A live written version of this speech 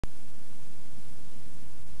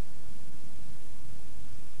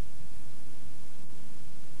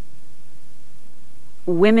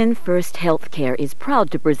Women First Healthcare is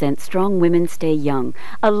proud to present Strong Women Stay Young,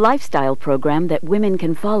 a lifestyle program that women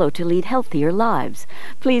can follow to lead healthier lives.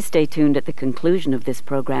 Please stay tuned at the conclusion of this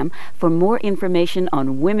program for more information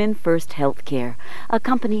on Women First Healthcare, a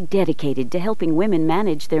company dedicated to helping women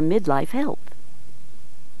manage their midlife health.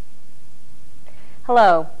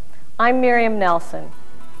 Hello, I'm Miriam Nelson.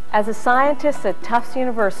 As a scientist at Tufts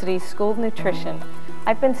University School of Nutrition,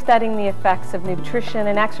 I've been studying the effects of nutrition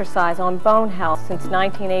and exercise on bone health since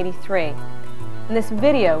 1983, and this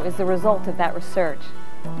video is the result of that research.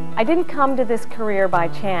 I didn't come to this career by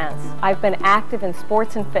chance. I've been active in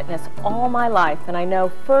sports and fitness all my life, and I know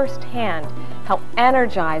firsthand how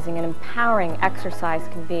energizing and empowering exercise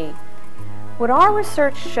can be. What our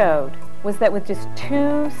research showed was that with just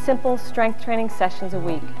 2 simple strength training sessions a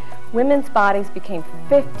week, women's bodies became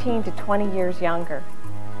 15 to 20 years younger.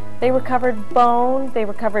 They recovered bone, they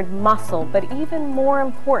recovered muscle, but even more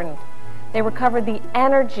important, they recovered the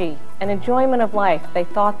energy and enjoyment of life they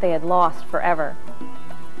thought they had lost forever.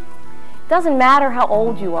 It doesn't matter how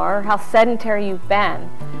old you are or how sedentary you've been.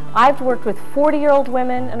 I've worked with 40-year-old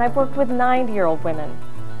women and I've worked with 90-year-old women.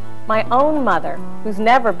 My own mother, who's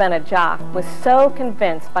never been a jock, was so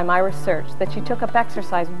convinced by my research that she took up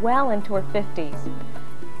exercise well into her 50s.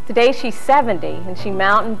 Today she's 70 and she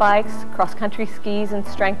mountain bikes, cross-country skis, and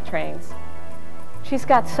strength trains. She's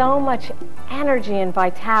got so much energy and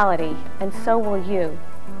vitality, and so will you.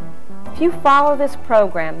 If you follow this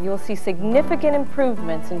program, you will see significant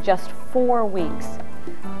improvements in just 4 weeks.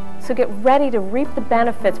 So get ready to reap the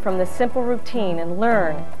benefits from this simple routine and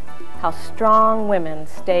learn how strong women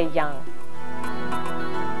stay young.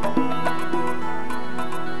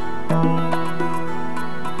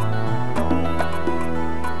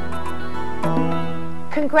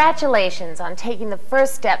 Congratulations on taking the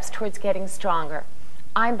first steps towards getting stronger.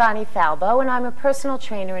 I'm Bonnie Falbo, and I'm a personal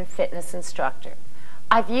trainer and fitness instructor.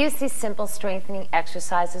 I've used these simple strengthening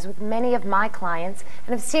exercises with many of my clients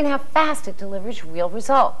and have seen how fast it delivers real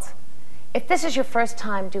results. If this is your first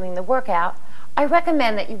time doing the workout, I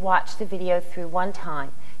recommend that you watch the video through one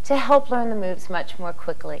time to help learn the moves much more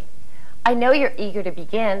quickly. I know you're eager to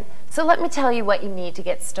begin, so let me tell you what you need to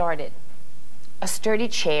get started. A sturdy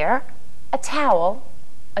chair, a towel,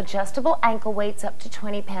 adjustable ankle weights up to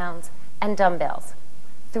 20 pounds, and dumbbells.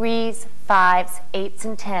 3s, 5s, 8s,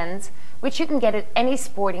 and 10s, which you can get at any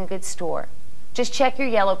sporting goods store. Just check your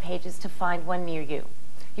yellow pages to find one near you.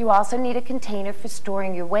 You also need a container for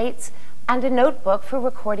storing your weights and a notebook for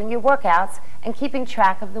recording your workouts and keeping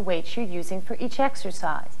track of the weights you're using for each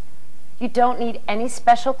exercise. You don't need any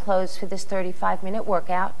special clothes for this 35-minute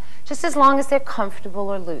workout, just as long as they're comfortable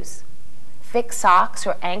or loose. Thick socks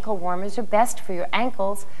or ankle warmers are best for your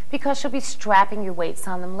ankles because you'll be strapping your weights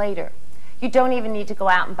on them later. You don't even need to go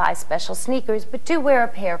out and buy special sneakers, but do wear a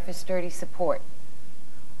pair for sturdy support.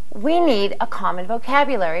 We need a common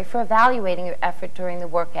vocabulary for evaluating your effort during the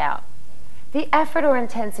workout. The effort or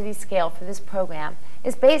intensity scale for this program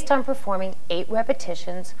is based on performing 8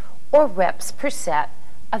 repetitions or reps per set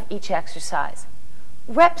of each exercise.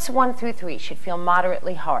 Reps 1 through 3 should feel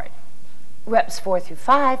moderately hard. Reps 4 through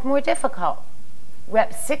 5 more difficult.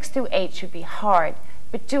 Reps 6 through 8 should be hard,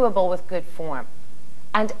 but doable with good form.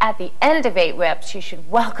 And at the end of 8 reps, you should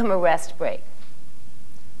welcome a rest break.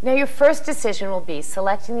 Now your first decision will be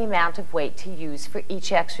selecting the amount of weight to use for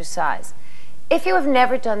each exercise. If you have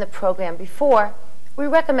never done the program before, we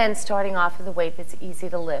recommend starting off with a weight that's easy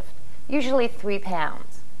to lift, usually 3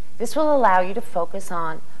 pounds. This will allow you to focus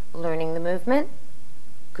on learning the movement,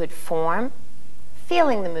 good form,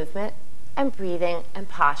 feeling the movement, and breathing and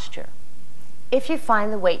posture. If you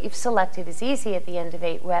find the weight you've selected is easy at the end of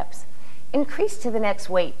 8 reps, increase to the next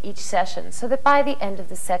weight each session so that by the end of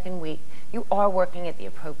the second week, you are working at the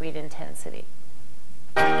appropriate intensity.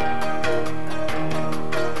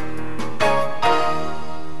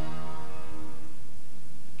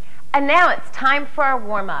 And now it's time for our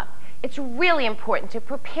warm-up. It's really important to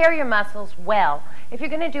prepare your muscles well if you're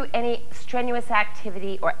going to do any strenuous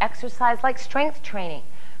activity or exercise like strength training.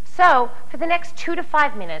 So, for the next 2 to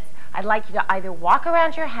 5 minutes, I'd like you to either walk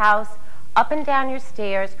around your house, up and down your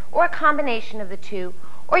stairs, or a combination of the two,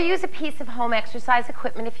 or use a piece of home exercise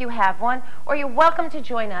equipment if you have one, or you're welcome to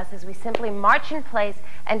join us as we simply march in place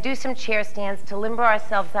and do some chair stands to limber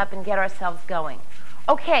ourselves up and get ourselves going.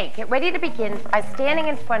 Okay, get ready to begin by standing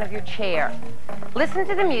in front of your chair. Listen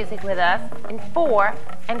to the music with us in 4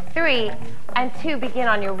 and 3 and 2. Begin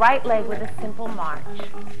on your right leg with a simple march.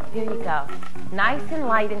 There you go. Nice and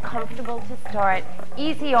light and comfortable to start.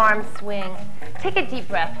 Easy arm swing. Take a deep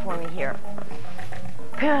breath for me here.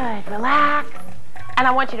 Good, relax. And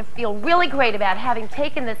I want you to feel really great about having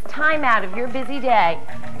taken this time out of your busy day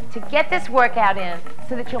to get this workout in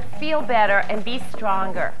so that you'll feel better and be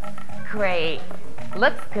stronger. Great.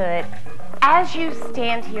 Looks good. As you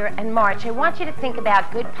stand here and march, I want you to think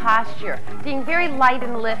about good posture, being very light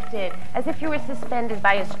and lifted, as if you were suspended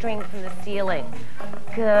by a string from the ceiling.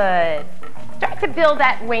 Good. Start to build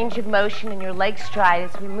that range of motion in your leg stride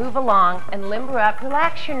as we move along and limber up.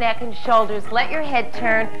 Relax your neck and shoulders. Let your head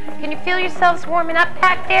turn. Can you feel yourselves warming up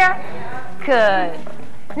back there? Good.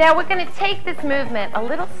 Now we're going to take this movement a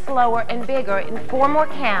little slower and bigger in 4 more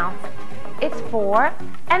counts. It's 4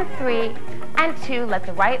 and 3 and 2. Let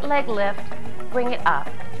the right leg lift. Bring it up.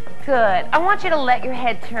 Good. I want you to let your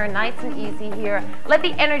head turn nice and easy here. Let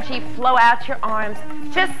the energy flow out your arms.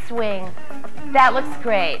 Just swing. That looks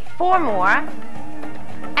great. 4 more.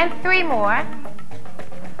 And 3 more.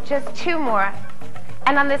 Just 2 more.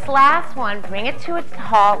 And on this last one, bring it to a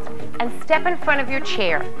halt and step in front of your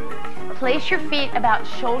chair. Place your feet about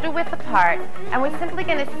shoulder width apart, and we're simply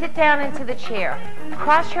going to sit down into the chair.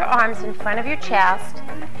 Cross your arms in front of your chest.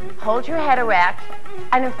 Hold your head erect.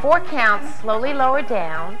 And in 4 counts, slowly lower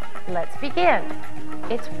down. Let's begin.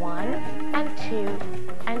 It's 1 and 2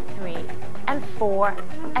 and 3 and 4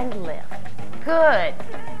 and lift. Good.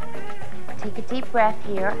 Take a deep breath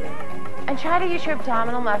here and try to use your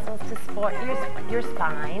abdominal muscles to support your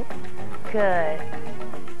spine. Good.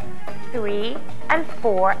 3 and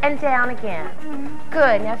 4 and down again.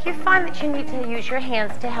 Good. Now if you find that you need to use your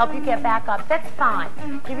hands to help you get back up, that's fine.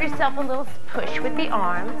 Give yourself a little push with the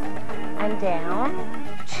arms and down.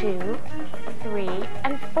 2, 3,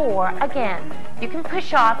 and 4 again. You can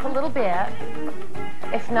push off a little bit.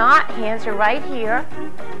 If not, hands are right here.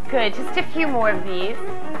 Good, just a few more of these.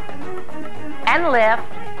 And lift.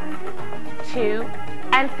 2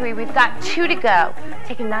 and 3. We've got 2 to go.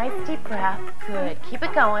 Take a nice deep breath. Good, keep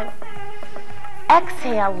it going.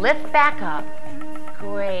 Exhale, lift back up.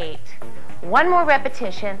 Great. 1 more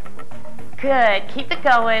repetition. Good, keep it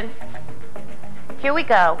going. Here we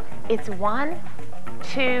go. It's 1,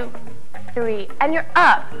 2, 3, and you're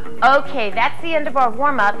up. Okay, that's the end of our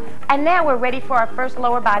warm-up, and now we're ready for our first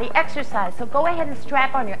lower body exercise. So go ahead and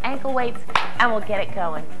strap on your ankle weights, and we'll get it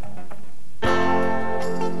going.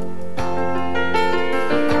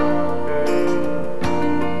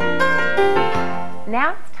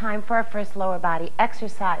 Now it's time for our first lower body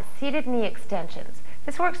exercise, seated knee extensions.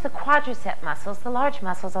 This works the quadricep muscles, the large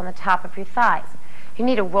muscles on the top of your thighs. You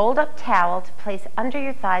need a rolled up towel to place under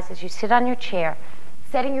your thighs as you sit on your chair,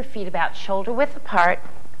 setting your feet about shoulder width apart,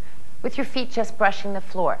 with your feet just brushing the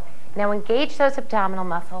floor. Now engage those abdominal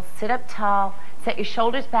muscles, sit up tall, set your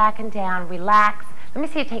shoulders back and down, relax. Let me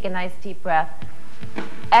see you take a nice deep breath.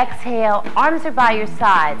 Exhale, arms are by your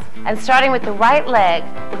sides, and starting with the right leg,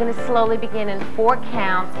 we're going to slowly begin in 4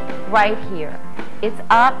 counts right here. It's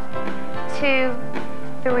up, 2,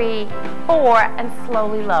 3, 4, and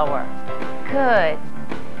slowly lower. Good.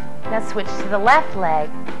 Now switch to the left leg.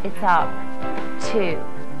 It's up, 2,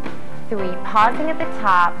 3, pausing at the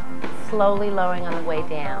top, slowly lowering on the way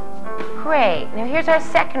down. Great. Now here's our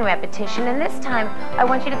second repetition, and this time I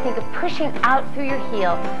want you to think of pushing out through your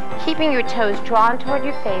heel, keeping your toes drawn toward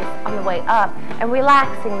your face on the way up, and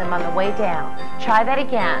relaxing them on the way down. Try that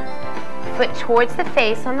again. Foot towards the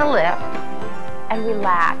face on the lift, and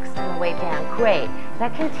relaxed on the way down. Great. Now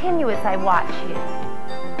continue as I watch you.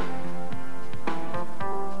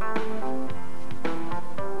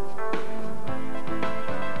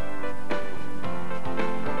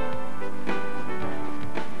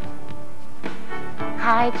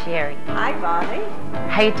 Hi, Jerry. Hi, Bonnie.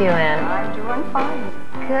 How you doing? I'm doing fine.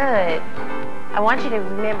 Good. I want you to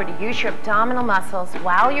remember to use your abdominal muscles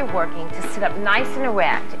while you're working to sit up nice and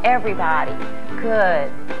erect. Everybody.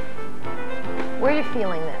 Good. Where are you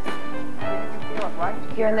feeling this? Feel it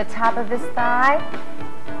right You're in the top of this thigh.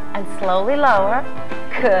 And slowly lower.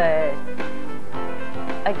 Good.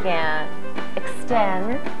 Again.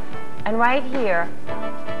 Extend. And right here,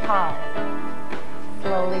 pause.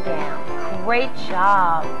 Slowly down. Great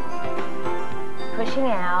job. Pushing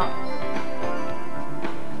out.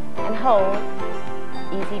 And hold.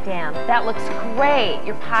 Easy down. That looks great.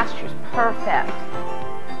 Your posture's perfect.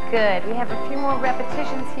 Good. We have a few more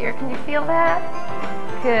repetitions here. Can you feel that?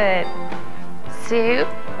 Good. Sue,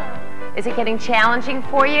 is it getting challenging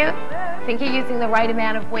for you? Think you're using the right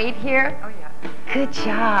amount of weight here? Oh, yeah. Good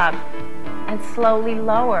job. And slowly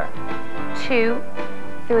lower. 2,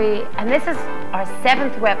 3, and this is our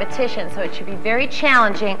 7th repetition, so it should be very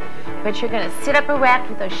challenging, but you're going to sit up erect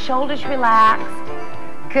with those shoulders relaxed.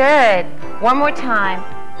 Good. One more time.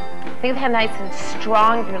 Think of how nice and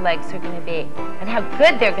strong your legs are going to be and how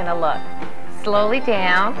good they're going to look. Slowly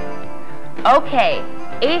down. Okay,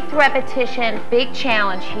 8th repetition, big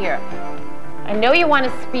challenge here. I know you want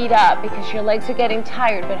to speed up because your legs are getting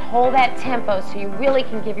tired, but hold that tempo so you really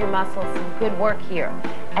can give your muscles some good work here.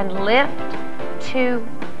 And lift, 2,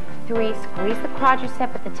 3, squeeze the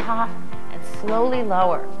quadricep at the top, and slowly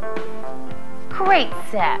lower. Great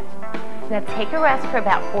set. Now take a rest for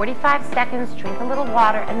about 45 seconds, drink a little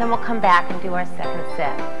water, and then we'll come back and do our second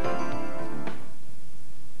set.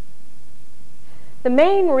 The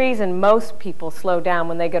main reason most people slow down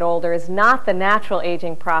when they get older is not the natural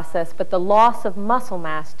aging process, but the loss of muscle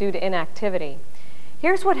mass due to inactivity.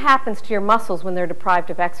 Here's what happens to your muscles when they're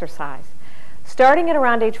deprived of exercise. Starting at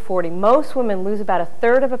around age 40, most women lose about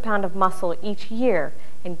 1/3 of a pound of muscle each year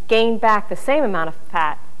and gain back the same amount of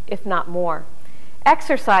fat, if not more.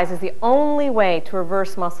 Exercise is the only way to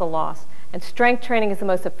reverse muscle loss, and strength training is the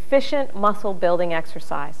most efficient muscle building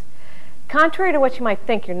exercise. Contrary to what you might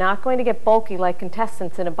think, you're not going to get bulky like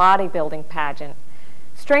contestants in a bodybuilding pageant.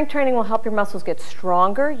 Strength training will help your muscles get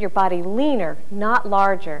stronger, your body leaner, not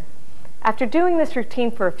larger. After doing this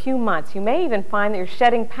routine for a few months, you may even find that you're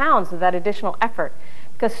shedding pounds with that additional effort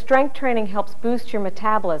because strength training helps boost your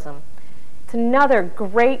metabolism. It's another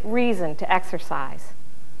great reason to exercise.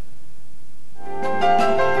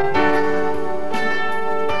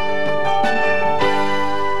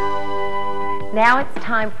 Now it's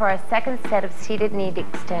time for our second set of seated knee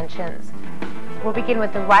extensions. We'll begin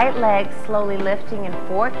with the right leg slowly lifting in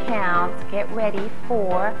 4 counts. Get ready,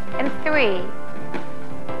 4 and 3,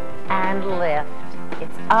 and lift.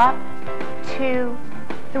 It's up, 2,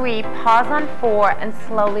 3, pause on 4 and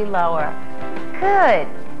slowly lower. Good.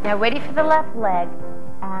 Now ready for the left leg,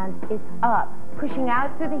 and it's up, pushing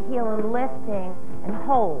out through the heel and lifting, and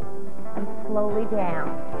hold, and slowly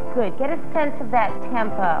down. Good. Get a sense of that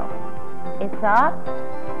tempo. It's up,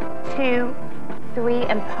 2, 3,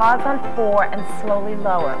 and pause on 4 and slowly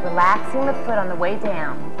lower, relaxing the foot on the way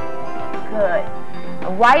down. Good.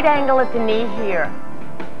 A right angle at the knee here,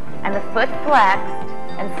 and the foot flexed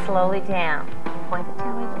and slowly down. Point the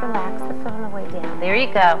toe in, relax the foot on the way down. There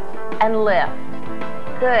you go. And lift.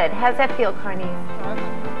 Good. How's that feel, Carnese?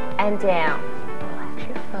 And down. Relax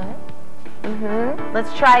your foot.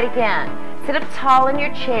 Let's try it again. Sit up tall in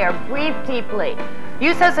your chair. Breathe deeply.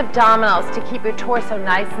 Use those abdominals to keep your torso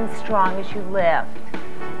nice and strong as you lift.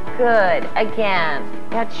 Good. Again.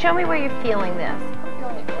 Now show me where you're feeling this. I'm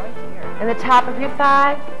feeling it right here. In the top of your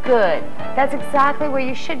thigh? Good. That's exactly where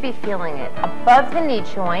you should be feeling it. Above the knee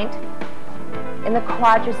joint, in the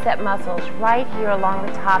quadricep muscles, right here along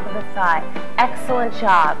the top of the thigh. Excellent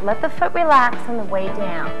job. Let the foot relax on the way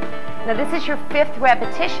down. Now this is your 5th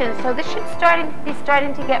repetition, so this should be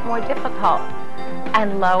starting to get more difficult.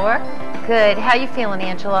 And lower. Good. How you feeling,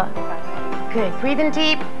 Angela? Good. Breathing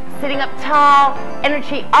deep, sitting up tall,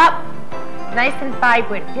 energy up, nice and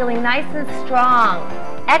vibrant, feeling nice and strong.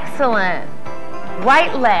 Excellent.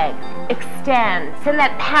 Right leg, extend. Send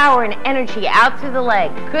that power and energy out through the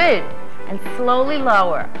leg. Good. And slowly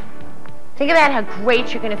lower. Think about how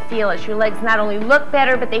great you're going to feel as your legs not only look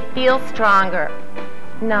better, but they feel stronger.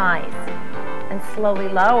 Nice. And slowly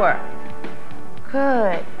lower.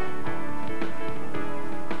 Good.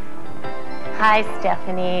 Hi,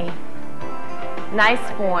 Stephanie.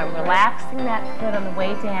 Nice form. Relaxing that foot on the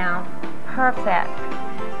way down. Perfect.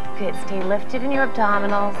 Good. Stay lifted in your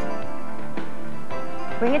abdominals.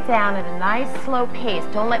 Bring it down at a nice slow pace.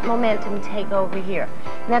 Don't let momentum take over here.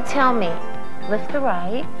 Now tell me, lift the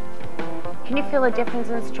right. Can you feel a difference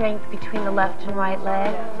in strength between the left and right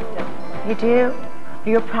leg? You do?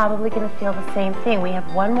 You're probably going to feel the same thing. We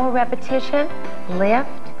have one more repetition. Lift,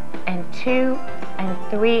 and 2, and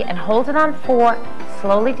 3, and hold it on 4.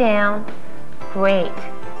 Slowly down. Great.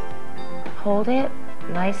 Hold it.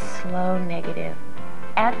 Nice, slow, negative.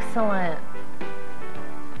 Excellent.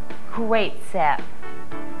 Great set.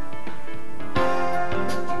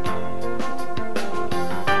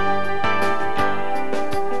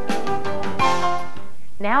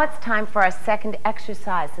 Now it's time for our second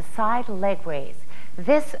exercise, the side leg raise.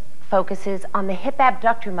 This focuses on the hip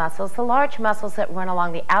abductor muscles, the large muscles that run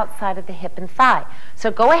along the outside of the hip and thigh.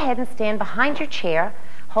 So go ahead and stand behind your chair,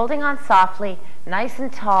 holding on softly, nice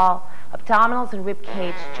and tall, abdominals and rib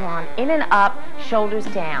cage drawn in and up, shoulders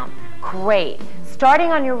down. Great.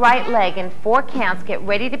 Starting on your right leg in 4 counts, get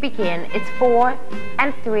ready to begin. It's 4,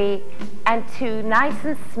 and 3, and 2. Nice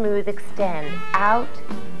and smooth, extend. Out,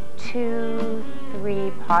 2,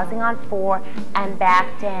 3, pausing on 4, and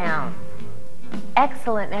back down.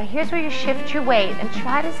 Excellent. Now here's where you shift your weight and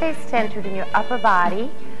try to stay centered in your upper body.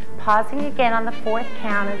 Pausing again on the 4th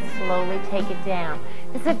count and slowly take it down.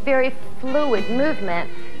 This is a very fluid movement.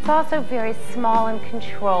 It's also very small and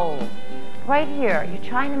controlled. Right here, you're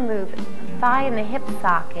trying to move the thigh and the hip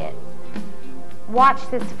socket.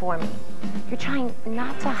 Watch this for me. You're trying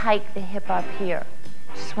not to hike the hip up here.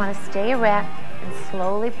 Just want to stay erect and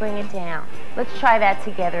slowly bring it down. Let's try that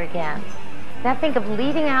together again. Now think of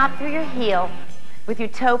leading out through your heel with your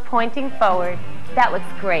toe pointing forward. That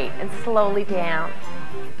looks great. And slowly down.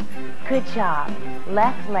 Good job.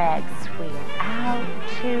 Left leg, swing out,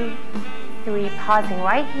 2, 3, pausing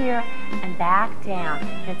right here and back down.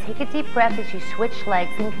 Now take a deep breath as you switch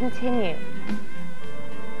legs and continue.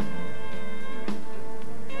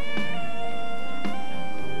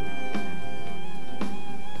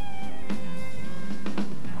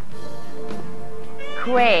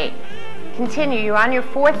 Great. Continue. You're on your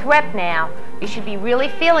 4th rep now. You should be really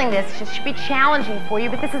feeling this. This should be challenging for you,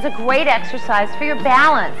 but this is a great exercise for your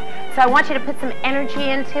balance. So I want you to put some energy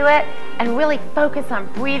into it and really focus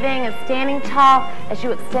on breathing and standing tall as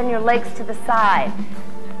you extend your legs to the side.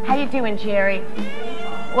 How you doing, Jerry?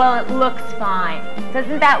 Well, it looks fine.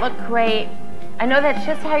 Doesn't that look great? I know that's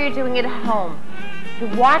just how you're doing it at home.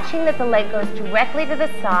 You're watching that the leg goes directly to the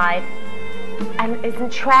side and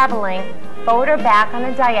isn't traveling forward or back on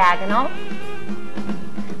a diagonal,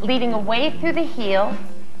 leading away through the heel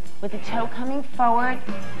with the toe coming forward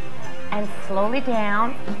and slowly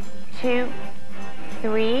down, 2,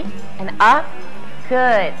 3, and up.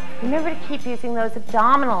 Good. Remember to keep using those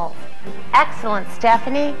abdominals. Excellent,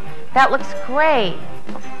 Stephanie. That looks great.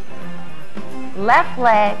 Left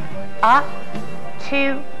leg, up,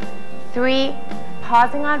 2, 3,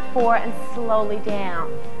 pausing on 4, and slowly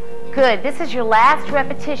down. Good. This is your last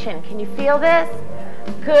repetition. Can you feel this?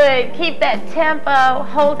 Good. Keep that tempo.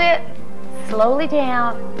 Hold it. Slowly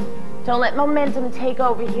down. Don't let momentum take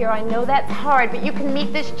over here. I know that's hard, but you can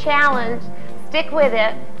meet this challenge. Stick with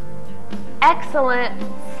it. Excellent.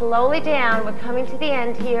 Slowly down. We're coming to the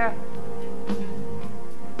end here.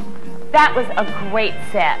 That was a great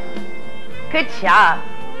set. Good job.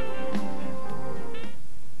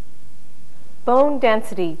 Bone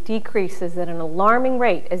density decreases at an alarming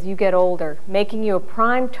rate as you get older, making you a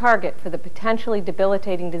prime target for the potentially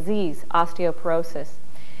debilitating disease, osteoporosis.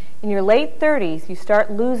 In your late 30s, you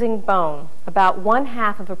start losing bone, about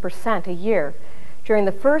 0.5% a year. During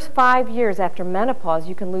the first 5 years after menopause,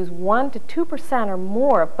 you can lose 1 to 2% or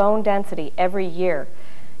more of bone density every year.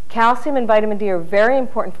 Calcium and vitamin D are very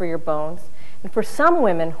important for your bones, and for some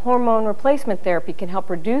women, hormone replacement therapy can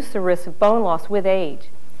help reduce the risk of bone loss with age.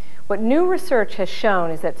 What new research has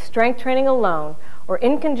shown is that strength training alone, or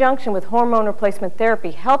in conjunction with hormone replacement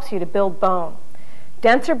therapy, helps you to build bone.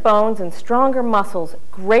 Denser bones and stronger muscles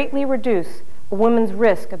greatly reduce a woman's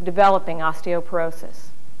risk of developing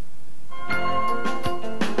osteoporosis.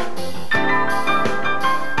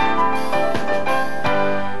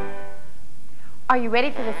 Are you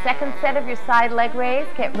ready for the second set of your side leg raise?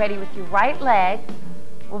 Get ready with your right leg.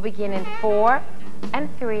 We'll begin in 4 and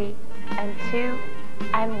 3 and 2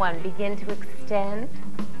 and 1. Begin to extend.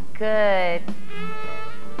 Good.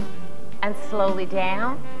 And slowly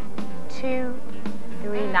down. 2,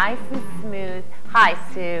 3. Nice and smooth. Hi,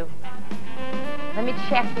 Sue. Let me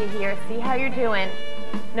check you here. See how you're doing.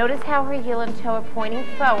 Notice how her heel and toe are pointing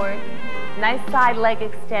forward. Nice side leg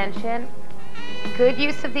extension. Good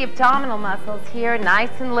use of the abdominal muscles here. Nice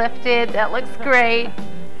and lifted. That looks great.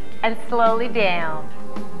 And slowly down.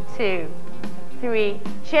 2, 3.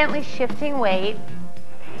 Gently shifting weight.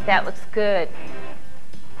 That looks good.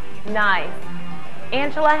 Nice.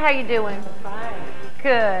 Angela, how you doing? Fine.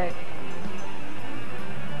 Good.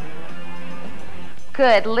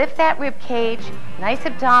 Good. Lift that rib cage. Nice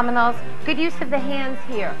abdominals. Good use of the hands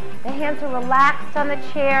here. The hands are relaxed on the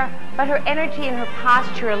chair, but her energy and her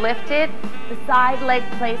posture are lifted. The side leg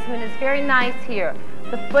placement is very nice here.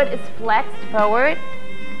 The foot is flexed forward.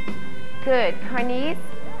 Good. Carnise.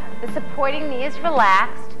 The supporting knee is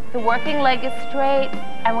relaxed. The working leg is straight,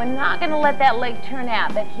 and we're not going to let that leg turn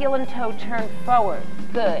out. That heel and toe turn forward.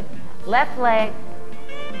 Good. Left leg.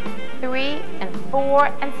 3 and 4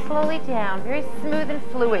 and slowly down. Very smooth and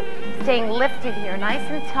fluid. Staying lifted here. Nice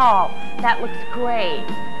and tall. That looks great.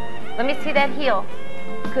 Let me see that heel.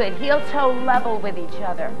 Good. Heel toe level with each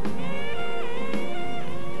other.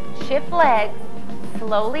 Shift legs.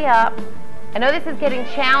 Slowly up. I know this is getting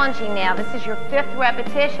challenging now. This is your 5th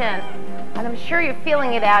repetition. And I'm sure you're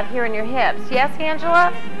feeling it out here in your hips. Yes,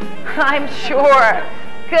 Angela? I'm sure.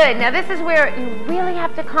 Good. Now this is where you really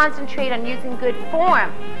have to concentrate on using good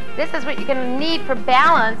form. This is what you're going to need for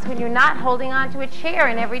balance when you're not holding onto a chair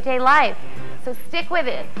in everyday life. So stick with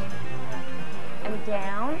it. And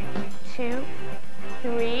down, 2,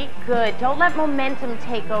 3. Good. Don't let momentum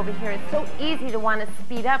take over here. It's so easy to want to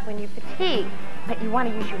speed up when you fatigue, but you want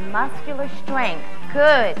to use your muscular strength.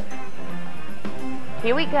 Good.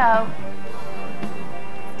 Here we go.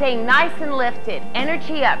 Staying nice and lifted.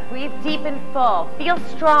 Energy up. Breathe deep and full. Feel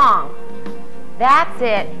strong. That's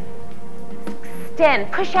it.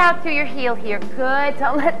 Extend. Push out through your heel here. Good.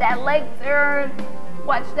 Don't let that leg turn.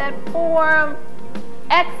 Watch that form.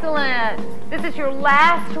 Excellent. This is your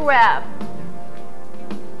last rep.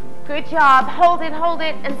 Good job. Hold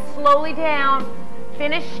it, and slowly down.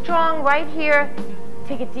 Finish strong right here.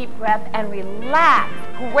 Take a deep breath and relax.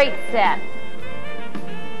 Great set.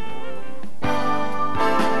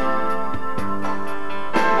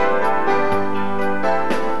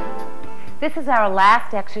 This is our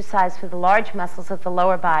last exercise for the large muscles of the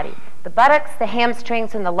lower body, the buttocks, the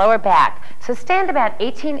hamstrings, and the lower back. So stand about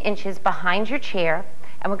 18 inches behind your chair,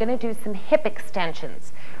 and we're going to do some hip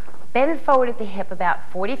extensions. Bend forward at the hip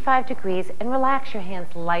about 45 degrees and relax your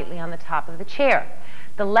hands lightly on the top of the chair.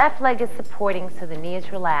 The left leg is supporting, so the knee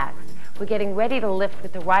is relaxed. We're getting ready to lift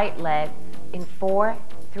with the right leg in 4,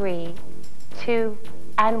 3, 2,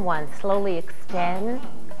 and 1. Slowly extend,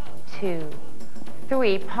 2,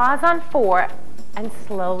 3. Pause on 4 and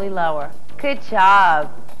slowly lower. Good job.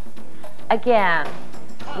 Again,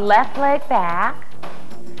 left leg back,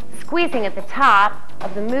 squeezing at the top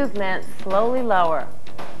of the movement, slowly lower.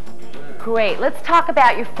 Great. Let's talk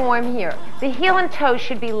about your form here. The heel and toe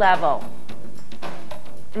should be level.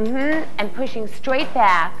 And pushing straight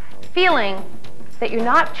back, feeling that you're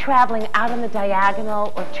not traveling out on the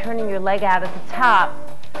diagonal or turning your leg out at the top,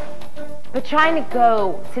 but trying to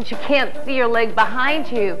go, since you can't see your leg behind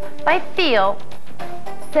you, by feel,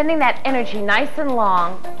 sending that energy nice and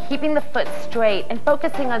long, keeping the foot straight, and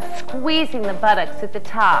focusing on squeezing the buttocks at the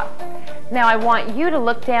top. Now I want you to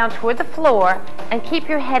look down toward the floor and keep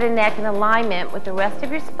your head and neck in alignment with the rest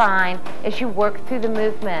of your spine as you work through the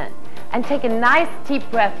movement. And take a nice deep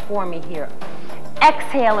breath for me here.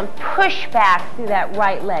 Exhale and push back through that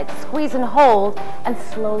right leg. Squeeze and hold and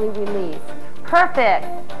slowly release. Perfect.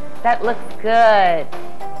 That looks good.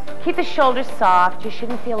 Keep the shoulders soft. You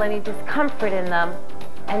shouldn't feel any discomfort in them.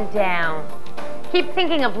 And down. Keep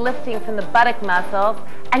thinking of lifting from the buttock muscles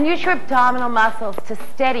and use your abdominal muscles to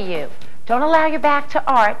steady you. Don't allow your back to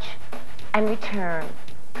arch and return.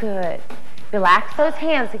 Good. Relax those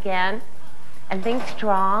hands again and think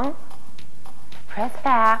strong. Press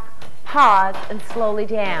back, pause, and slowly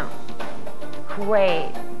down.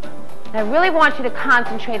 Great. Now I really want you to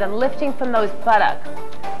concentrate on lifting from those buttocks.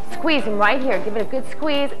 Squeeze them right here. Give it a good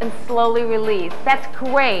squeeze and slowly release. That's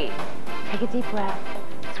great. Take a deep breath.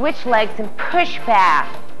 Switch legs and push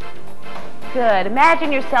back. Good.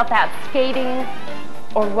 Imagine yourself out skating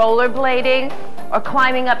or rollerblading or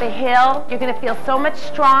climbing up a hill. You're going to feel so much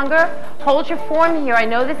stronger. Hold your form here. I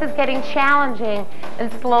know this is getting challenging.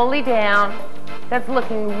 And slowly down. That's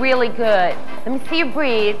looking really good. Let me see you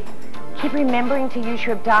breathe. Keep remembering to use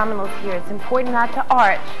your abdominals here. It's important not to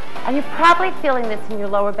arch. And you're probably feeling this in your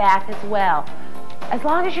lower back as well. As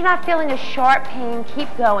long as you're not feeling a sharp pain, keep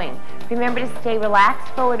going. Remember to stay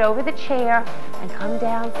relaxed forward over the chair and come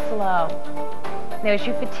down slow. Now as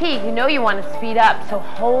you fatigue, you know you want to speed up, so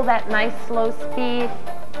hold that nice slow speed.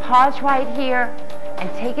 Pause right here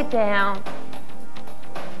and take it down.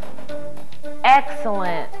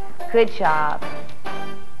 Excellent. Good job.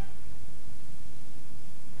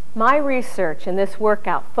 My research in this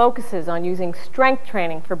workout focuses on using strength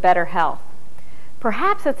training for better health.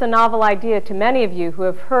 Perhaps it's a novel idea to many of you who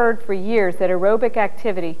have heard for years that aerobic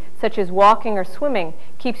activity, such as walking or swimming,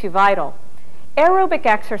 keeps you vital. Aerobic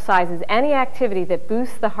exercise is any activity that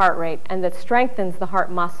boosts the heart rate and that strengthens the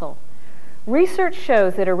heart muscle. Research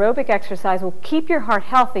shows that aerobic exercise will keep your heart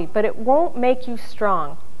healthy, but it won't make you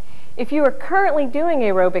strong. If you are currently doing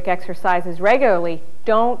aerobic exercises regularly,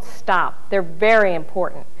 don't stop. They're very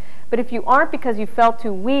important. But if you aren't because you felt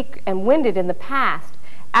too weak and winded in the past,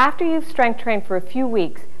 after you've strength trained for a few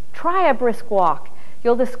weeks, try a brisk walk.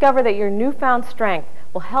 You'll discover that your newfound strength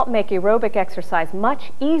will help make aerobic exercise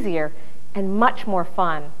much easier and much more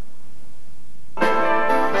fun.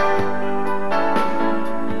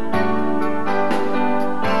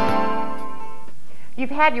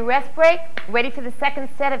 You've had your rest break, ready for the second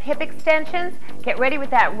set of hip extensions. Get ready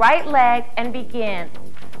with that right leg and begin.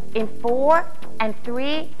 In 4 and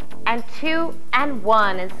 3 and 2 and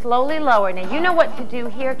 1 and slowly lower. Now you know what to do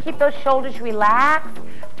here. Keep those shoulders relaxed,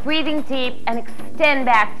 breathing deep and extend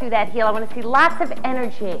back through that heel. I want to see lots of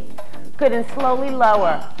energy. Good, and slowly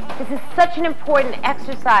lower. This is such an important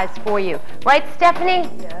exercise for you. Right, Stephanie?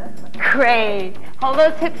 Yes. Great. Hold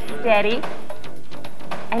those hips steady.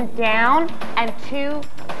 And down, and 2,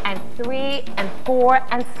 and 3, and 4,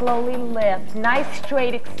 and slowly lift. Nice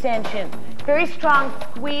straight extension. Very strong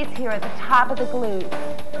squeeze here at the top of the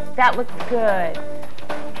glutes. That looks good.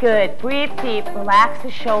 Good. Breathe deep. Relax the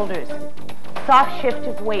shoulders. soft shift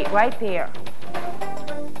of weight right there.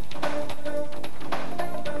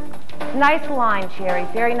 Nice line, Cherry,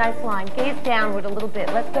 very nice line. Gaze downward a little bit.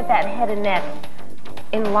 Let's get that head and neck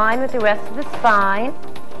in line with the rest of the spine.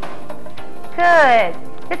 Good.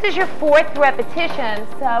 This is your 4th repetition,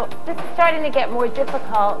 so this is starting to get more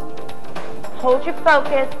difficult. Hold your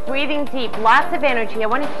focus, breathing deep, lots of energy. I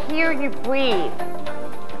want to hear you breathe.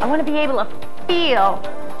 I want to be able to feel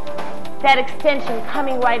that extension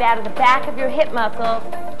coming right out of the back of your hip muscles.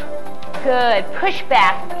 Good. Push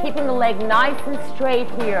back, keeping the leg nice and straight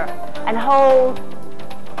here. And hold.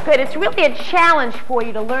 Good. It's really a challenge for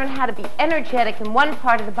you to learn how to be energetic in one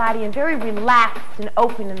part of the body and very relaxed and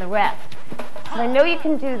open in the rest. So I know you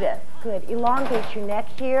can do this. Good. Elongate your neck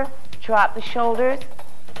here. Drop the shoulders.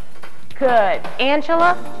 Good.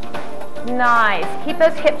 Angela? Nice. Keep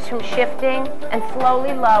those hips from shifting and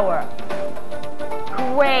slowly lower.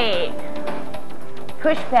 Great.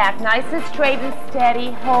 Push back, nice and straight and steady.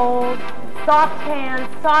 Hold. Soft hands,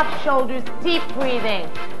 soft shoulders, deep breathing.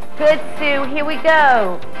 Good, Sue. Here we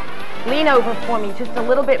go. Lean over for me just a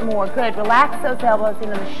little bit more. Good. Relax those elbows in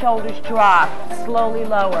and the shoulders drop. Slowly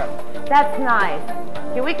lower. That's nice.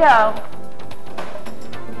 Here we go.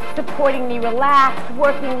 Supporting knee relaxed,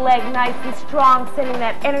 working leg nice and strong, sending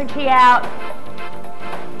that energy out.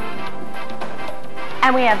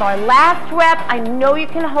 And we have our last rep. I know you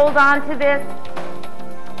can hold on to this.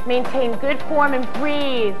 Maintain good form and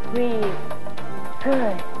breathe, breathe.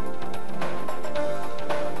 Good.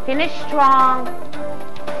 Finish strong.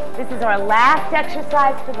 This is our last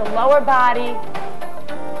exercise for the lower body.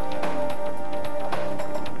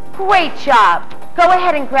 Great job. Go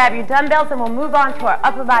ahead and grab your dumbbells and we'll move on to our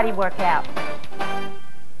upper body workout.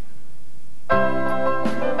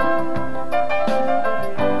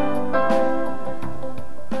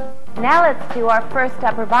 Now let's do our first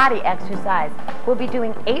upper body exercise. We'll be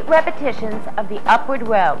doing 8 repetitions of the upward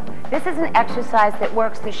row. This is an exercise that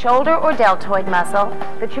works the shoulder or deltoid muscle,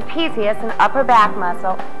 the trapezius and upper back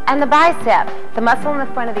muscle, and the bicep, the muscle in the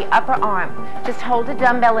front of the upper arm. Just hold a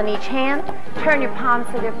dumbbell in each hand, turn your palms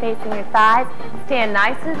so they're facing your thighs, stand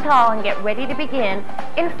nice and tall and get ready to begin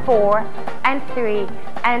in 4 and 3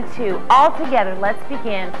 and 2. All together, let's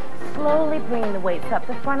begin. Slowly bringing the weights up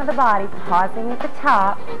the front of the body, pausing at the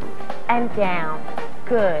top and down.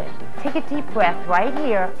 Good. Take a deep breath right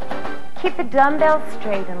here. Keep the dumbbells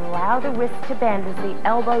straight and allow the wrists to bend as the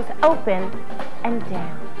elbows open and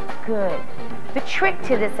down. Good. The trick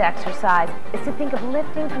to this exercise is to think of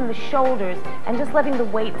lifting from the shoulders and just letting the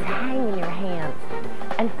weights hang in your hands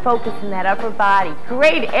and focus in that upper body.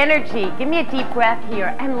 Great energy. Give me a deep breath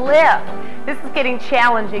here and lift. This is getting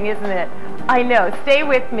challenging, isn't it? I know. Stay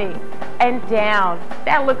with me. And down.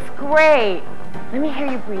 That looks great. Let me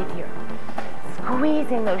hear you breathe here.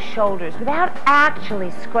 Squeezing those shoulders without actually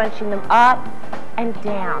scrunching them up and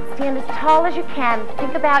down. Stand as tall as you can.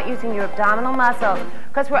 Think about using your abdominal muscles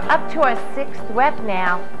because we're up to our 6th rep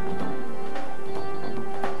now.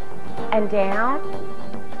 And down.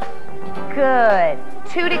 Good.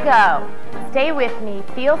 2 to go. Stay with me.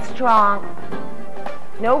 Feel strong.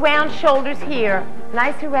 No round shoulders here.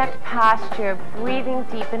 Nice erect posture. Breathing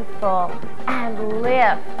deep and full. And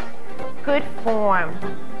lift. Good form.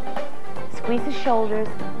 Squeeze the shoulders,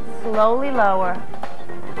 slowly lower,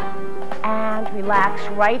 and relax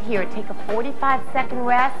right here. Take a 45-second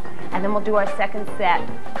rest, and then we'll do our 2nd set.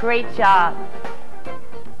 Great job.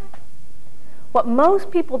 What most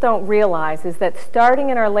people don't realize is that starting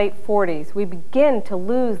in our late 40s, we begin to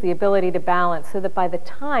lose the ability to balance so that by the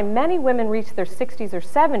time many women reach their 60s or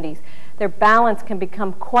 70s, their balance can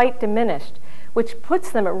become quite diminished, which puts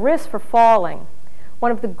them at risk for falling.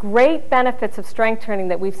 One of the great benefits of strength training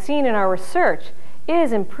that we've seen in our research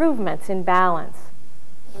is improvements in balance.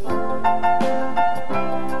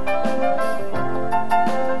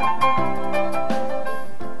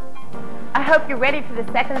 I hope you're ready for the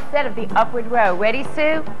 2nd set of the upward row. Ready,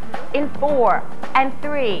 Sue? In 4 and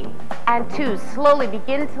 3 and 2. Slowly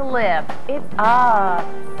begin to lift. It's up,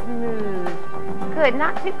 smooth. Good,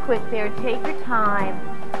 not too quick there. Take your time.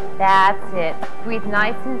 That's it. Breathe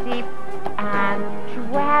nice and deep and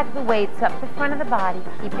drag the weights up the front of the body,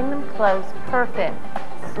 keeping them close. Perfect.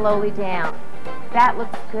 Slowly down. That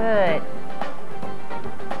looks good.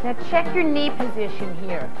 Now check your knee position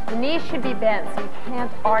here. The knees should be bent so you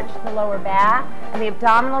can't arch the lower back, and the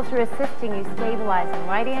abdominals are assisting you stabilizing.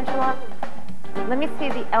 Right, Angela? Let me see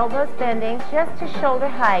the elbows bending just to shoulder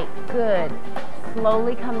height. Good.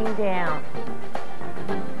 Slowly coming down.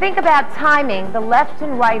 Think about timing the left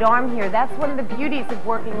and right arm here. That's one of the beauties of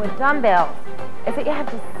working with dumbbells, is that you have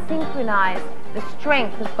to synchronize the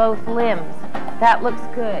strength of both limbs. That looks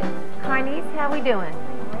good. Carnice, how we doing?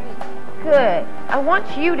 Good. I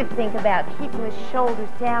want you to think about keeping the shoulders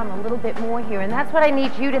down a little bit more here, and that's what I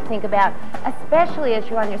need you to think about, especially as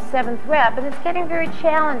you're on your 7th rep, and it's getting very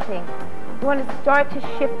challenging. You want to start to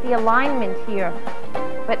shift the alignment here.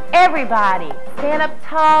 But everybody, stand up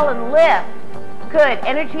tall and lift. Good.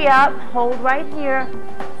 Energy up. Hold right here.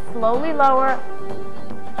 Slowly lower.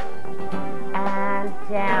 And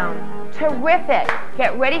down. Terrific.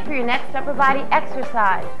 Get ready for your next upper body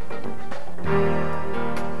exercise.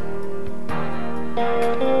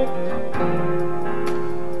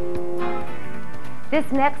 This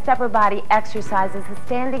next upper body exercise is a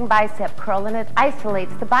standing bicep curl, and it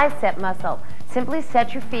isolates the bicep muscle. Simply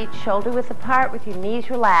set your feet shoulder width apart with your knees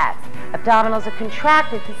relaxed. Abdominals are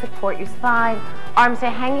contracted to support your spine. Arms are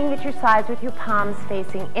hanging at your sides with your palms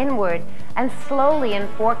facing inward. And slowly in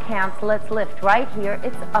 4 counts, let's lift right here.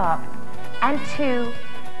 It's up. And 2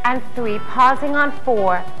 and 3. Pausing on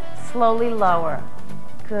 4. Slowly lower.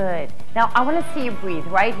 Good. Now I want to see you breathe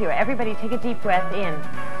right here. Everybody take a deep breath in.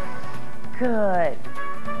 Good.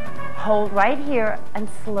 Hold right here and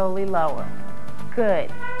slowly lower. Good.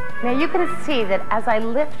 Now you can see that as I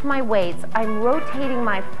lift my weights, I'm rotating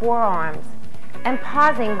my forearms and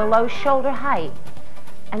pausing below shoulder height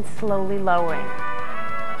and slowly lowering.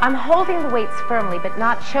 I'm holding the weights firmly but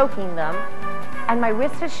not choking them, and my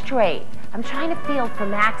wrists are straight. I'm trying to feel for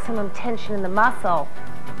maximum tension in the muscle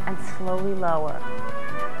and slowly lower.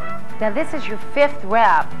 Now this is your 5th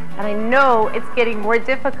rep, and I know it's getting more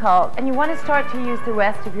difficult, and you want to start to use the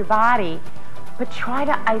rest of your body, but try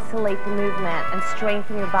to isolate the movement and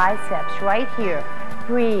strengthen your biceps right here.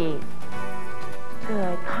 Breathe.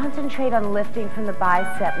 Good. Concentrate on lifting from the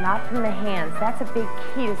bicep, not from the hands. That's a big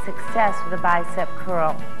key to success with a bicep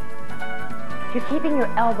curl. You're keeping your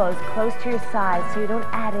elbows close to your sides so you don't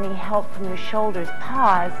add any help from your shoulders.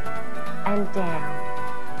 Pause and down.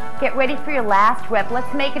 Get ready for your last rep.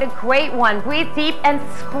 Let's make it a great one. Breathe deep and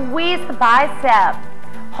squeeze the bicep.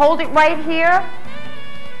 Hold it right here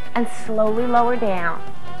and slowly lower down.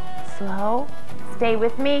 Slow. Stay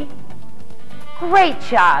with me. Great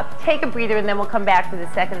job. Take a breather and then we'll come back for the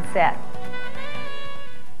 2nd set.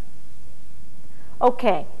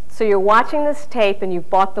 Okay, so you're watching this tape and you've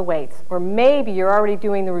bought the weights, or maybe you're already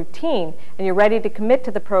doing the routine and you're ready to commit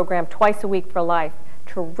to the program twice a week for life.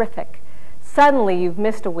 Terrific. Suddenly you've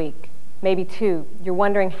missed a week, maybe 2. You're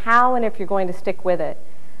wondering how and if you're going to stick with it.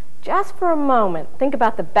 Just for a moment, think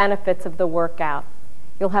about the benefits of the workout.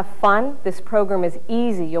 You'll have fun. This program is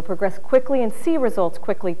easy. You'll progress quickly and see results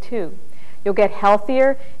quickly too. You'll get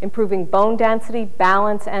healthier, improving bone density,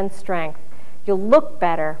 balance, and strength. You'll look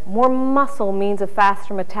better. More muscle means a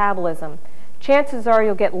faster metabolism. Chances are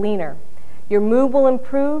you'll get leaner. Your mood will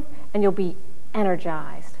improve and you'll be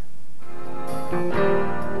energized.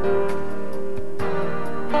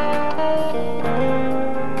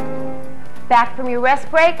 Back from your rest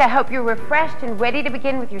break, I hope you're refreshed and ready to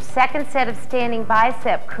begin with your 2nd set of standing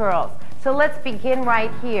bicep curls. So let's begin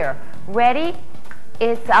right here. Ready?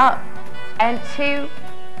 It's up. And 2,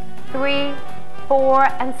 3, 4,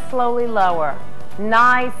 and slowly lower.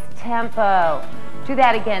 Nice tempo. Do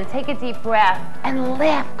that again. Take a deep breath and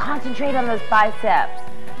lift. Concentrate on those biceps.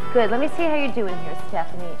 Good. Let me see how you're doing here,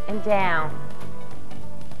 Stephanie. And down.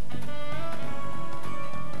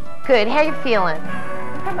 Good. How you feeling?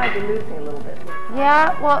 I might be losing a little bit.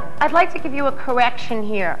 Yeah, well, I'd like to give you a correction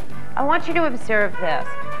here. I want you to observe this.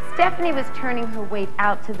 Stephanie was turning her weight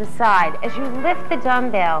out to the side. As you lift the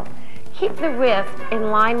dumbbell, keep the wrist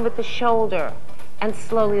in line with the shoulder and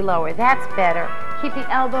slowly lower. That's better. Keep the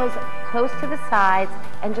elbows close to the sides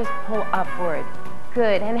and just pull upward.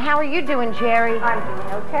 Good. And how are you doing, Jerry? I'm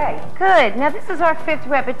doing okay. Good. Now, this is our 5th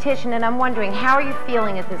repetition, and I'm wondering, how are you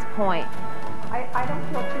feeling at this point? I don't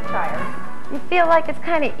feel too tired. You feel like it's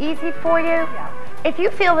kind of easy for you? Yeah. If you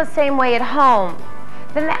feel the same way at home,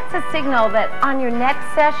 then that's a signal that on your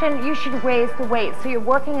next session, you should raise the weight so you're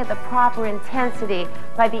working at the proper intensity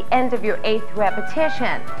by the end of your 8th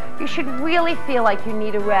repetition. You should really feel like you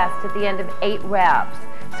need a rest at the end of 8 reps.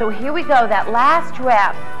 So here we go, that last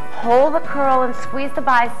rep. Hold the curl and squeeze the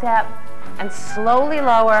bicep and slowly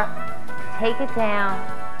lower. Take it down.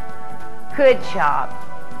 Good job.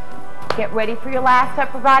 Get ready for your last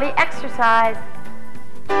upper body exercise.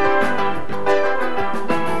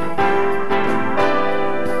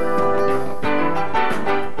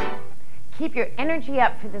 Keep your energy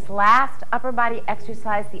up for this last upper body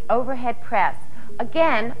exercise, the overhead press.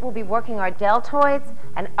 Again, we'll be working our deltoids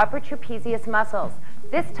and upper trapezius muscles.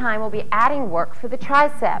 This time we'll be adding work for the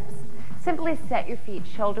triceps. Simply set your feet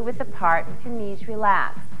shoulder width apart with your knees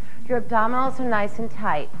relaxed. Your abdominals are nice and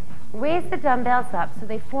tight. Raise the dumbbells up so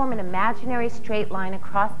they form an imaginary straight line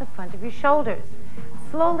across the front of your shoulders.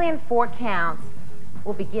 Slowly in 4 counts,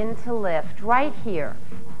 we'll begin to lift right here.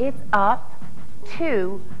 It's up,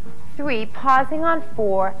 2, 3, pausing on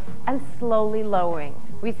 4, and slowly lowering,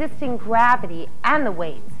 resisting gravity and the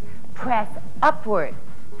weights. Press upward.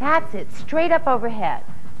 That's it, straight up overhead.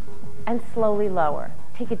 And slowly lower.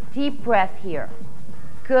 Take a deep breath here.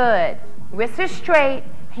 Good. Wrists are straight,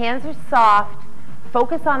 hands are soft.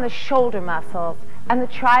 Focus on the shoulder muscles and the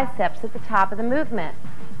triceps at the top of the movement.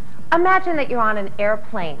 Imagine that you're on an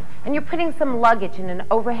airplane and you're putting some luggage in an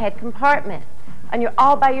overhead compartment and you're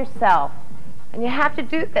all by yourself and you have to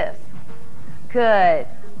do this. Good.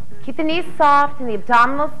 Keep the knees soft and the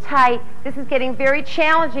abdominals tight. This is getting very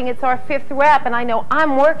challenging. It's our 5th rep and I know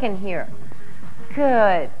I'm working here.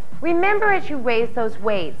 Good. Remember as you raise those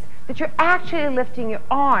weights that you're actually lifting your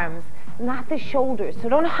arms, not the shoulders. So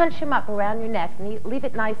don't hunch them up around your neck. Leave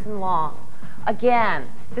it nice and long. Again,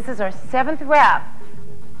 this is our 7th rep.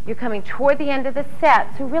 You're coming toward the end of the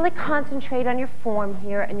set, so really concentrate on your form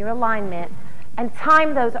here and your alignment and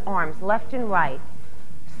time those arms left and right.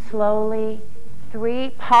 Slowly, 3,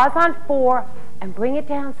 pause on 4, and bring it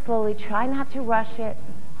down slowly. Try not to rush it.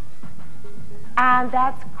 And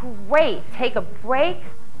that's great. Take a break,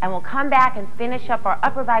 and we'll come back and finish up our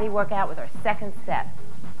upper body workout with our 2nd set.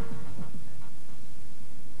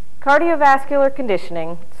 Cardiovascular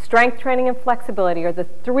conditioning, strength training, and flexibility are the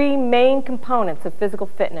 3 main components of physical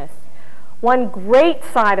fitness. One great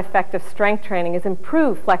side effect of strength training is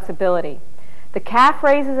improved flexibility. The calf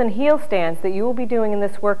raises and heel stands that you will be doing in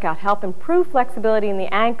this workout help improve flexibility in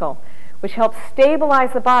the ankle, which helps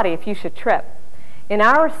stabilize the body if you should trip. In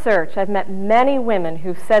our research, I've met many women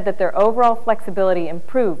who've said that their overall flexibility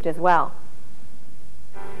improved as well.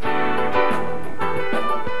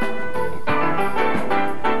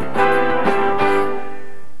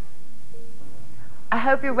 I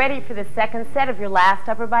hope you're ready for the 2nd set of your last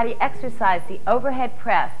upper body exercise, the overhead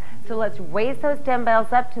press. So let's raise those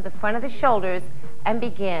dumbbells up to the front of the shoulders and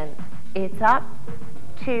begin. It's up,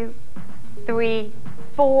 2, 3,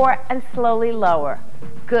 4, and slowly lower.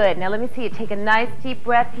 Good. Now let me see you take a nice deep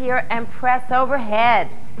breath here and press overhead.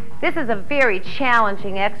 This is a very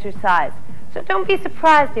challenging exercise. So don't be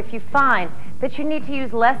surprised if you find that you need to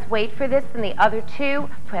use less weight for this than the other 2.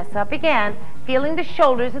 Press up again, feeling the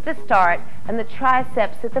shoulders at the start and the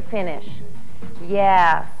triceps at the finish.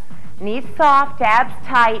 Yes. Knees soft, abs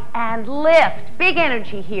tight, and lift. Big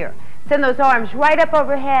energy here. Send those arms right up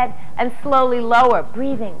overhead and slowly lower.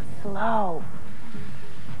 Breathing slow.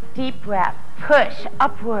 Deep breath. Push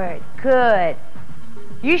upward. Good.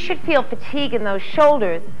 You should feel fatigue in those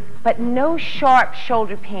shoulders, but no sharp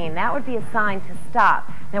shoulder pain. That would be a sign to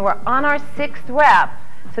stop. Now we're on our 6th rep,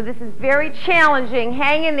 so this is very challenging.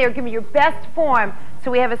 Hang in there. Give me your best form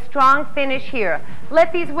so we have a strong finish here.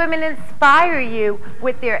 Let these women inspire you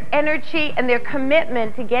with their energy and their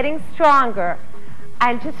commitment to getting stronger,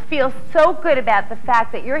 and just feel so good about the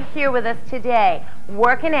fact that you're here with us today,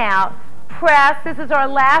 working out. Press. This is our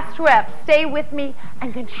last rep. Stay with me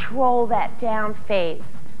and control that down face.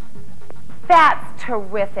 That's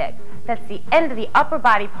terrific. That's the end of the upper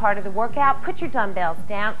body part of the workout. Put your dumbbells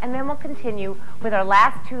down, and then we'll continue with our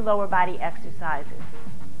last 2 lower body exercises.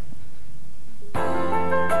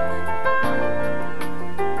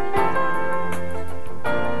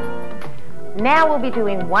 Now we'll be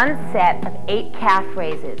doing 1 set of 8 calf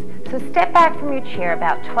raises. So step back from your chair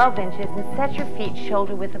about 12 inches and set your feet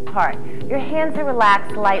shoulder width apart. Your hands are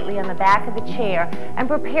relaxed lightly on the back of the chair and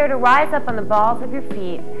prepare to rise up on the balls of your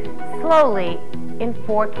feet slowly in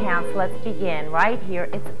 4 counts. Let's begin. Right here,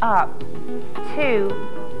 it's up,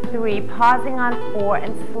 2, 3, pausing on 4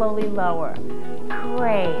 and slowly lower.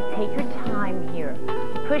 Great. Take your time here.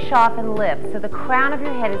 Push off and lift so the crown of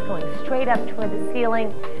your head is going straight up toward the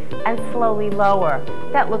ceiling and slowly lower.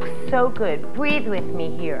 That looks so good. Breathe with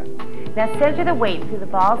me here. Now center the weight through the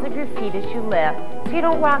balls of your feet as you lift so you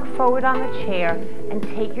don't rock forward on the chair, and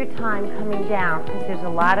take your time coming down because there's a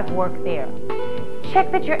lot of work there.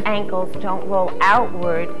 Check that your ankles don't roll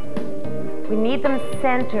outward. We need them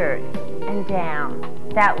centered and down.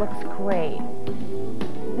 That looks great.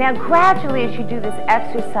 Now gradually as you do this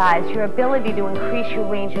exercise, your ability to increase your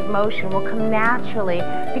range of motion will come naturally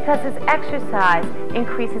because this exercise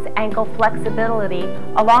increases ankle flexibility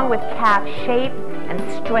along with calf shape and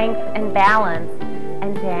strength and balance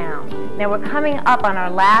and down. Now we're coming up on our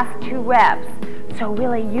last 2 reps, so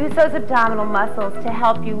really use those abdominal muscles to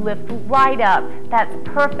help you lift right up. That's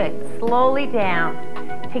perfect. Slowly down.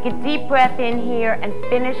 Take a deep breath in here and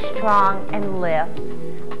finish strong and lift.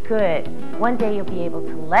 Good. One day you'll be able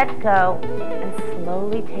to let go and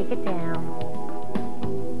slowly take it down.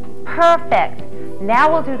 Perfect.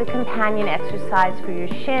 Now we'll do the companion exercise for your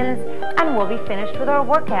shins, and we'll be finished with our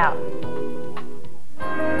workout.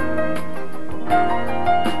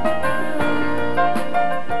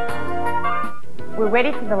 We're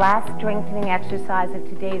ready for the last strengthening exercise of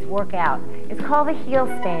today's workout. It's called the heel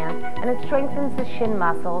stand, and it strengthens the shin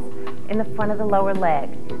muscles in the front of the lower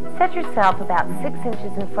leg. Set yourself about 6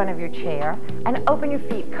 inches in front of your chair and open your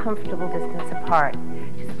feet comfortable distance apart.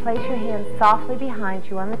 Just place your hands softly behind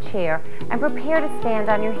you on the chair and prepare to stand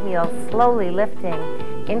on your heels, slowly lifting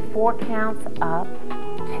in 4 counts up,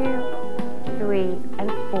 2, 3,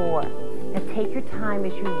 and 4. Now take your time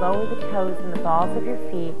as you lower the toes and the balls of your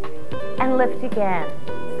feet and lift again,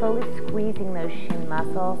 slowly squeezing those shin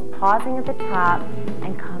muscles, pausing at the top,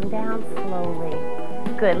 and come down slowly.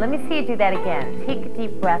 Good, let me see you do that again. Take a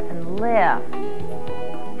deep breath and lift.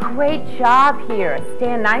 Great job here.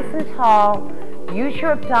 Stand nice and tall. Use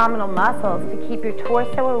your abdominal muscles to keep your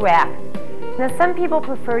torso erect. Now some people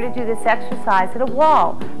prefer to do this exercise at a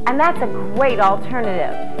wall, and that's a great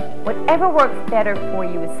alternative. Whatever works better for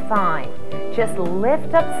you is fine. Just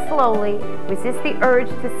lift up slowly, resist the urge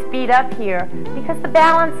to speed up here because the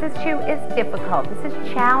balance issue is difficult. This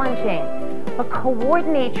is challenging. But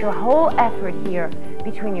coordinate your whole effort here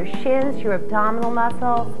between your shins, your abdominal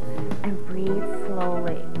muscles, and breathe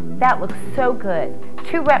slowly. That looks so good.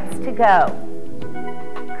 2 reps to go.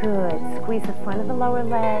 Good. Squeeze the front of the lower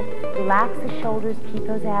leg, relax the shoulders, keep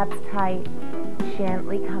those abs tight.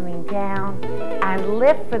 Gently coming down, and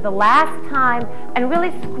lift for the last time, and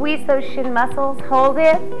really squeeze those shin muscles. Hold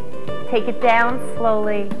it. Take it down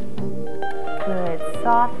slowly. Good.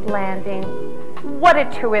 Soft landing. What a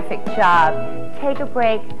terrific job. Take a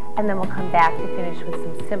break, and then we'll come back to finish with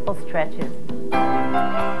some simple stretches.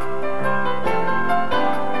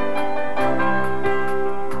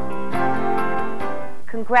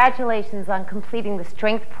 Congratulations on completing the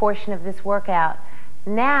strength portion of this workout.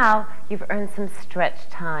 Now you've earned some stretch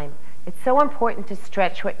time. It's so important to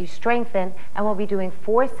stretch what you strengthen, and we'll be doing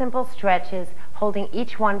 4 simple stretches, holding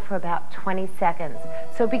each one for about 20 seconds.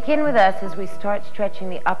 So begin with us as we start stretching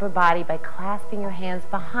the upper body by clasping your hands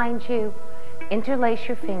behind you, interlace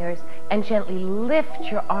your fingers, and gently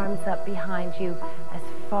lift your arms up behind you as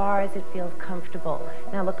far as it feels comfortable.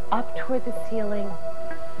 Now look up toward the ceiling,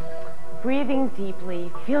 breathing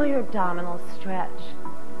deeply. Feel your abdominals stretch.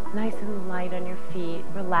 Nice and light on your feet,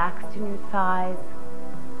 relaxed in your thighs.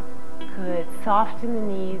 Good. Soft in the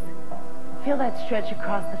knees. Feel that stretch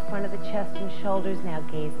across the front of the chest and shoulders. Now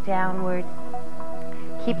gaze downward.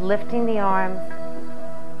 Keep lifting the arms.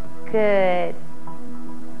 Good.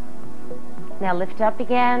 Now lift up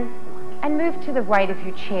again and move to the right of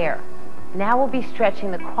your chair. Now we'll be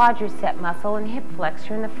stretching the quadricep muscle and hip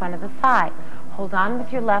flexor in the front of the thigh. Hold on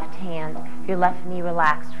with your left hand, your left knee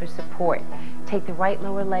relaxed for support. Take the right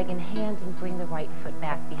lower leg in hand and bring the right foot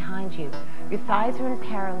back behind you. Your thighs are in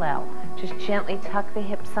parallel. Just gently tuck the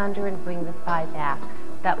hips under and bring the thigh back.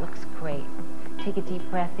 That looks great. Take a deep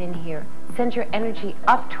breath in here. Send your energy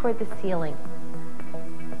up toward the ceiling.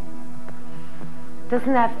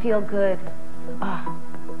 Doesn't that feel good? Oh,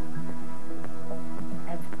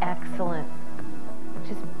 that's excellent.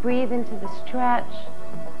 Just breathe into the stretch.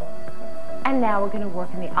 And now we're going to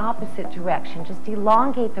work in the opposite direction. Just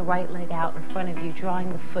elongate the right leg out in front of you,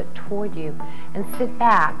 drawing the foot toward you. And sit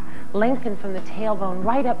back. Lengthen from the tailbone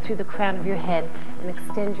right up through the crown of your head and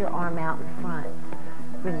extend your arm out in front.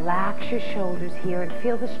 Relax your shoulders here and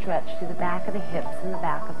feel the stretch through the back of the hips and the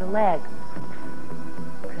back of the leg.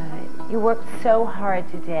 Good. You worked so hard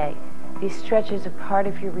today. These stretches are part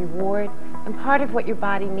of your reward and part of what your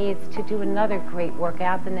body needs to do another great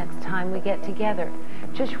workout the next time we get together.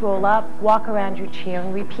 Just roll up, walk around your chair,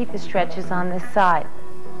 and repeat the stretches on this side.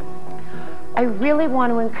 I really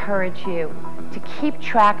want to encourage you to keep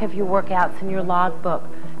track of your workouts in your logbook,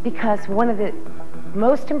 because one of the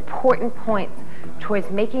most important points towards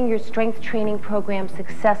making your strength training program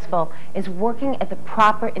successful is working at the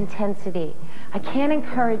proper intensity. I can't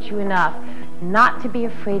encourage you enough not to be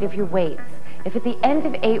afraid of your weights. If at the end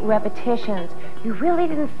of 8 repetitions you really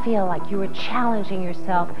didn't feel like you were challenging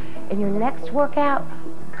yourself in your next workout,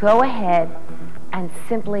 go ahead and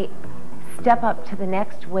simply step up to the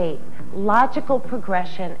next weight. Logical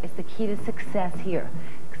progression is the key to success here.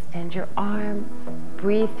 Extend your arm,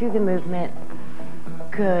 breathe through the movement.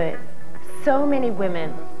 Good. So many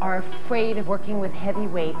women are afraid of working with heavy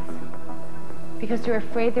weights because they're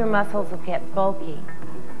afraid their muscles will get bulky.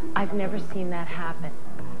 I've never seen that happen.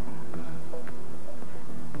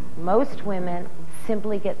 Most women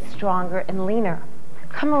simply get stronger and leaner.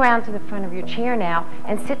 Come around to the front of your chair now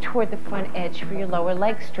and sit toward the front edge for your lower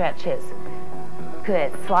leg stretches.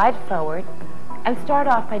 Good. Slide forward. And start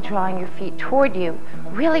off by drawing your feet toward you.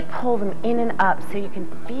 Really pull them in and up so you can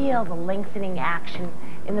feel the lengthening action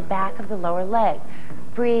in the back of the lower leg.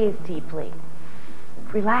 Breathe deeply.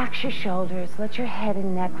 Relax your shoulders. Let your head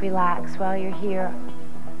and neck relax while you're here.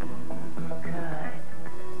 Good.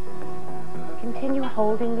 Continue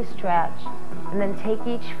holding the stretch, and then take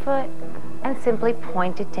each foot and simply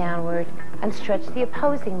point it downward and stretch the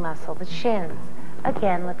opposing muscle, the shins.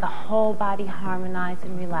 Again, let the whole body harmonize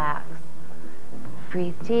and relax.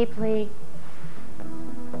 Breathe deeply.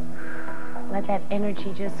 Let that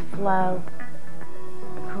energy just flow.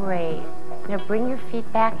 Great. Now bring your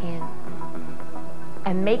feet back in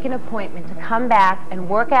and make an appointment to come back and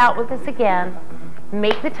work out with us again.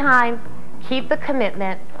 Make the time, keep the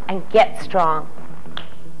commitment, and get strong.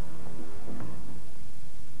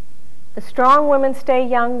 The Strong Women Stay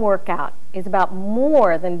Young workout is about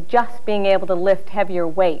more than just being able to lift heavier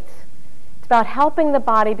weights. It's about helping the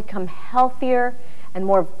body become healthier and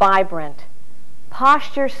more vibrant.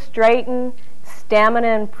 Posture straighten, stamina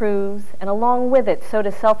improves, and along with it, so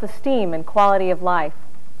does self-esteem and quality of life.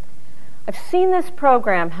 I've seen this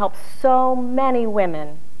program help so many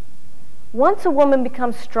women. Once a woman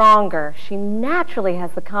becomes stronger, she naturally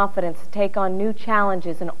has the confidence to take on new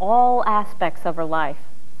challenges in all aspects of her life.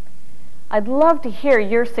 I'd love to hear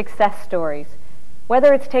your success stories,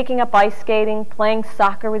 whether it's taking up ice skating, playing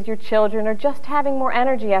soccer with your children, or just having more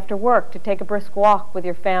energy after work to take a brisk walk with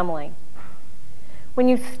your family. When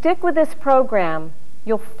you stick with this program,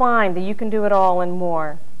 you'll find that you can do it all and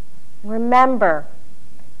more. Remember,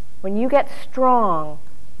 when you get strong,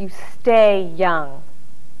 you stay young.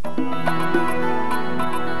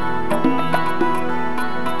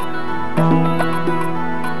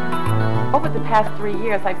 Over the past 3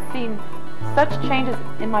 years, I've seen such changes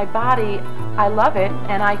in my body. I love it,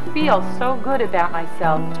 and I feel so good about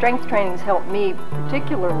myself. Strength training's helped me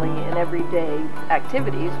particularly in everyday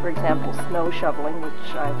activities, for example, snow shoveling, which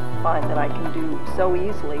I find that I can do so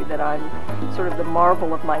easily that I'm sort of the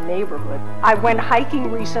marvel of my neighborhood. I went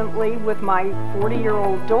hiking recently with my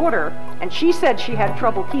 40-year-old daughter, and she said she had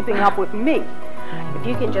trouble keeping up with me. If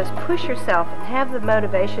you can just push yourself and have the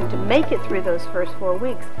motivation to make it through those first 4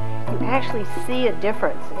 weeks, you actually see a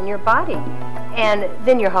difference in your body. And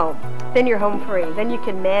then you're home. Then you're home free. Then you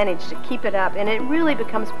can manage to keep it up, and it really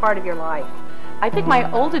becomes part of your life. I think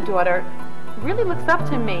my older daughter really looks up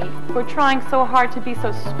to me for trying so hard to be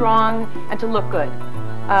so strong and to look good.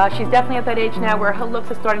 She's definitely at that age now where her looks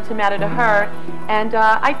are starting to matter to her, and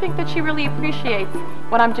I think that she really appreciates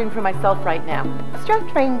what I'm doing for myself right now.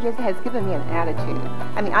 Strength training just has given me an attitude.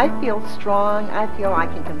 I mean, I feel strong. I feel I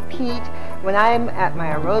can compete. When I'm at my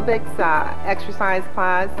aerobics exercise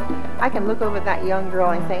class, I can look over at that young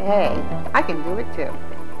girl and say, hey, I can do it too.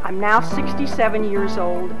 I'm now 67 years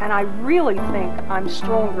old, and I really think I'm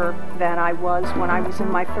stronger than I was when I was in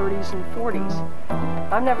my 30s and 40s.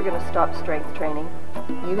 I'm never going to stop strength training.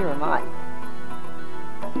 Neither am I.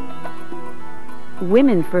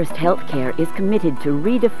 Women First Healthcare is committed to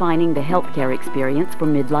redefining the healthcare experience for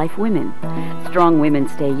midlife women. Strong Women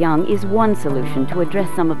Stay Young is one solution to address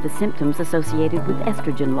some of the symptoms associated with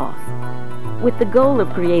estrogen loss. With the goal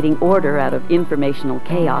of creating order out of informational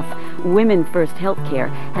chaos, Women First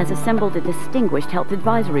Healthcare has assembled a distinguished health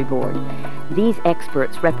advisory board. These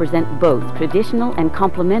experts represent both traditional and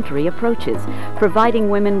complementary approaches,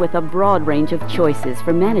 providing women with a broad range of choices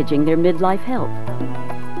for managing their midlife health.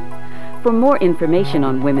 For more information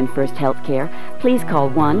on Women First Healthcare, please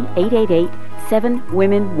call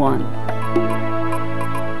 1-888-7-WOMEN-1.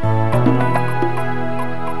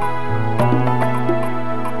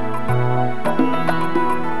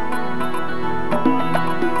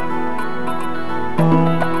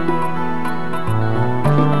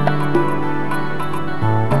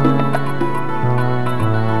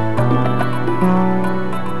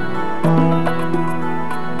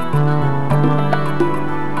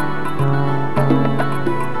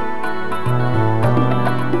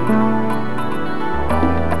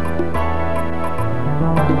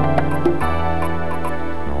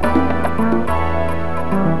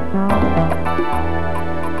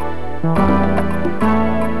 Bye.